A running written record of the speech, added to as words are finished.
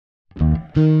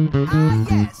Ah,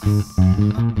 yes.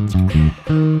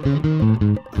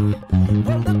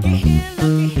 Well, looky here,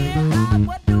 ah,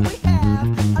 what do we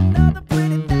have? Another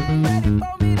pretty thing ready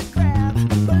for me to grab.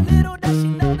 But little does she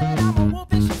know that I'm a wolf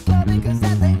and she's clubbing. 'Cause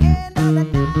at the end of the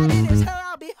night, it is her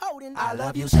I'll be holding. I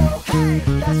love you so, hey,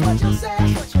 that's what you'll say.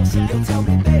 You'll tell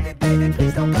me, baby, baby,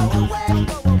 please don't go away.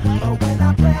 But when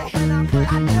I play,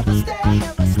 I never stay.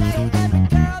 Every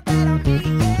girl that I meet,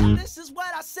 yeah, this is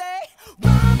what I say.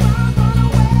 Run, run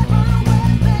away,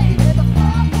 baby,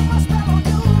 before I put my spell on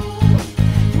you.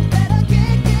 You better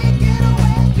get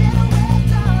away,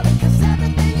 darling, 'cause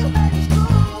everything you heard is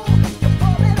true. You're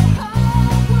falling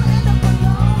apart, we'll end up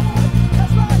alone.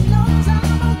 'Cause Lord knows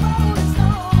I'm a rolling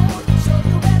stone. So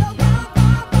you better run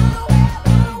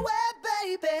away,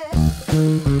 baby.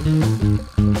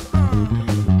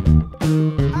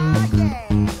 Ah, yeah.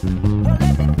 Well,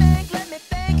 let me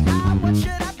think, ah, what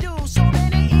should I do? So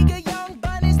many eager young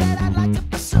bunnies that I'd like to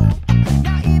pursue.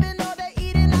 Now even though they're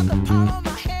eating out the palm of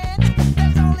my hand,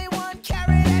 there's only one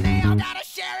carrot and they all gotta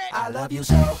share it. I love you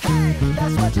so, hey,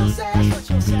 that's what you'll say.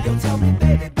 You'll tell me,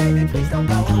 baby, baby, please don't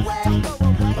go away. But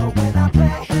when I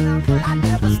play, I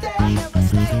never stay.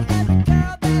 Every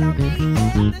girl that I meet,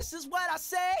 yeah, this is what I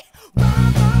say.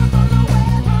 Run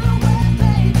away,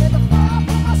 baby, before I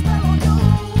put my spell on you.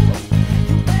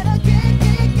 You better get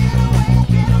away,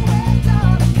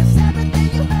 darling, 'cause everything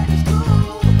you heard is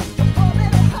true. You're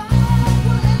falling apart,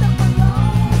 we'll end up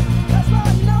alone. 'Cause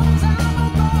Lord knows I'm a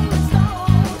rolling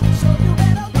stone. So you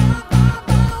better run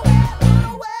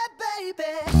away,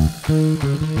 baby.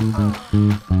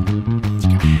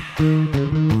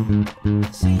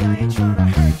 See, I ain't tryna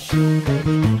hurt you,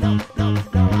 baby.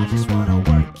 No, I just wanna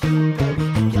work you, baby.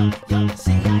 Yo,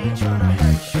 see, I ain't tryna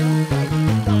hurt you, baby.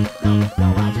 No,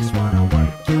 I just wanna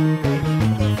work you, baby.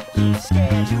 If you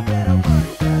scared, you better run.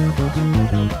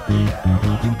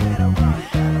 You better run.